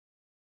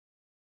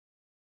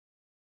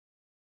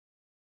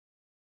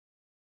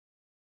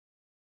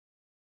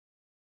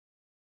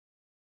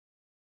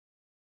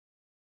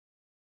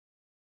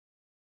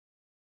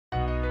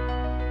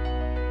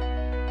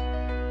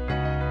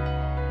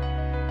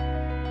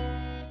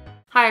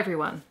Hi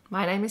everyone,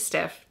 my name is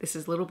Steph, this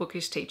is Little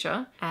Bookish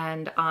Teacher,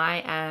 and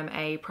I am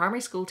a primary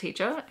school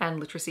teacher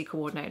and literacy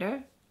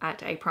coordinator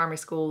at a primary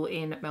school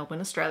in Melbourne,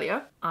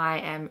 Australia. I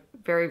am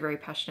very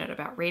passionate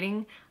about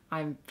reading.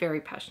 I'm very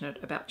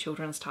passionate about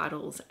children's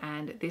titles,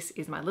 and this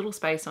is my little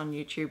space on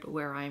YouTube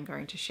where I am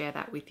going to share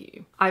that with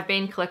you. I've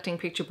been collecting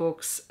picture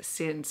books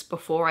since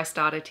before I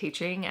started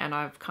teaching, and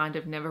I've kind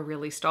of never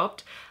really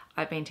stopped.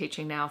 I've been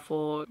teaching now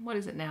for,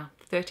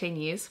 13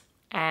 years.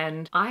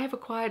 And I have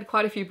acquired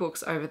quite a few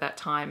books over that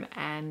time,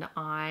 and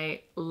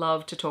I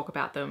love to talk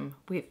about them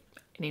with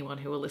anyone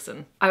who will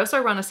listen. I also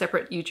run a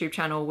separate YouTube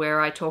channel where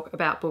I talk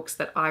about books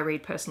that I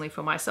read personally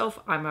for myself.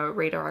 I'm a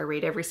reader, I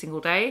read every single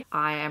day.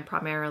 I am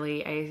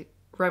primarily a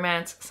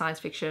romance, science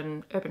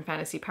fiction, urban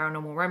fantasy,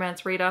 paranormal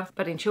romance reader,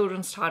 but in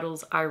children's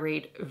titles I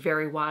read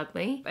very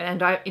widely,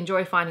 and I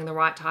enjoy finding the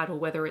right title,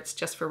 whether it's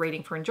just for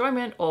reading for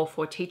enjoyment or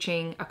for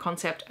teaching a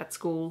concept at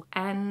school.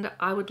 And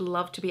I would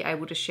love to be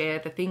able to share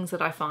the things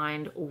that I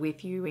find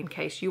with you in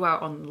case you are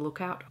on the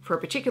lookout for a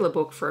particular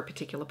book for a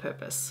particular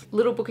purpose.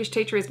 Little Bookish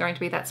Teacher is going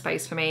to be that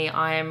space for me.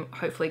 I am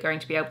hopefully going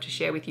to be able to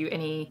share with you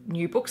any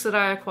new books that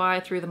I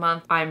acquire through the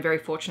month. I am very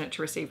fortunate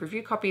to receive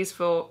review copies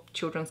for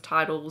children's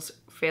titles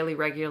fairly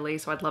regularly,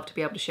 so I'd love to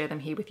be able to share them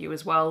here with you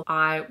as well.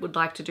 I would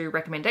like to do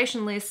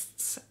recommendation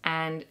lists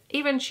and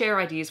even share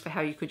ideas for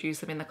how you could use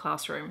them in the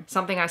classroom.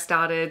 Something I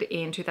started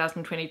in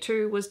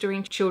 2022 was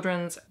doing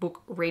children's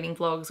book reading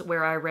vlogs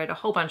where I read a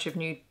whole bunch of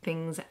new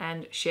things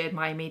and shared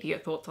my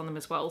immediate thoughts on them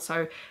as well,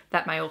 so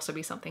that may also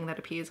be something that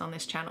appears on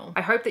this channel.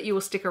 I hope that you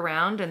will stick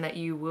around and that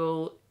you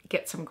will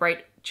get some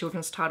great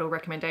children's title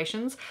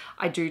recommendations.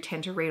 I do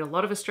tend to read a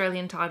lot of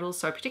Australian titles,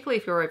 so particularly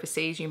if you're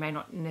overseas, you may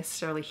not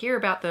necessarily hear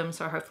about them,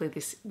 so hopefully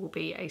this will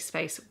be a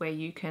space where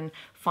you can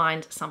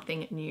find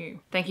something new.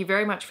 Thank you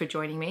very much for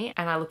joining me,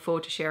 and I look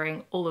forward to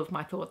sharing all of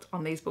my thoughts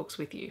on these books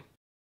with you.